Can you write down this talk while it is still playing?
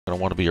I don't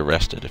want to be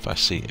arrested if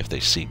they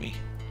see me.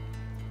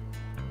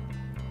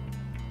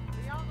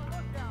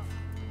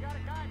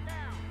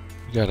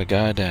 You got a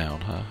guy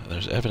down, huh?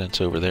 There's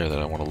evidence over there that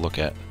I want to look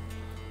at.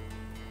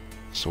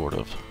 Sort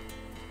of.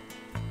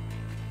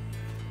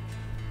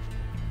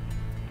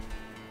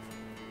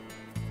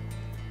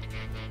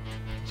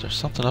 Is there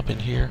something up in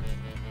here?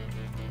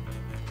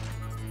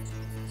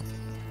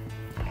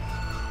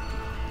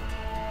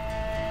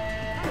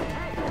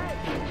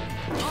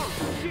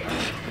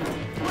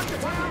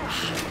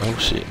 Oh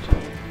shit.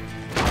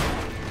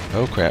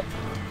 Oh crap.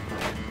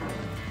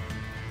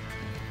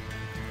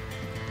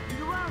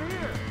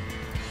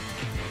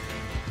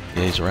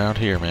 Yeah, he's around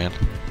here, man.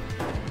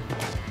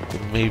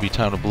 It may be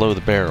time to blow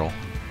the barrel.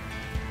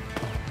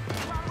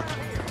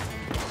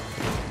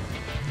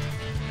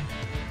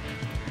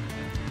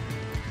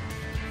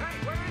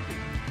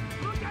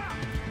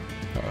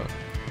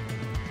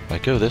 If I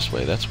go this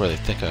way, that's where they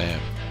think I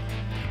am.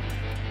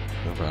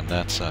 Over on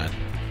that side.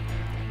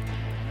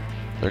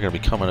 They're gonna be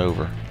coming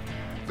over.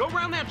 Go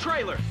around that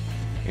trailer.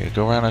 Yeah,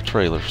 go around that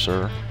trailer,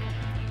 sir.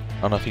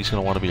 I don't know if he's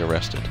gonna want to be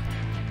arrested.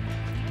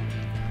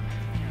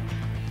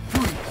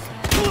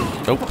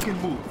 Nope.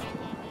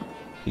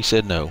 He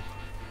said no.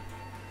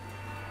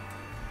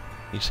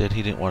 He said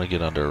he didn't want to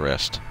get under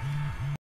arrest.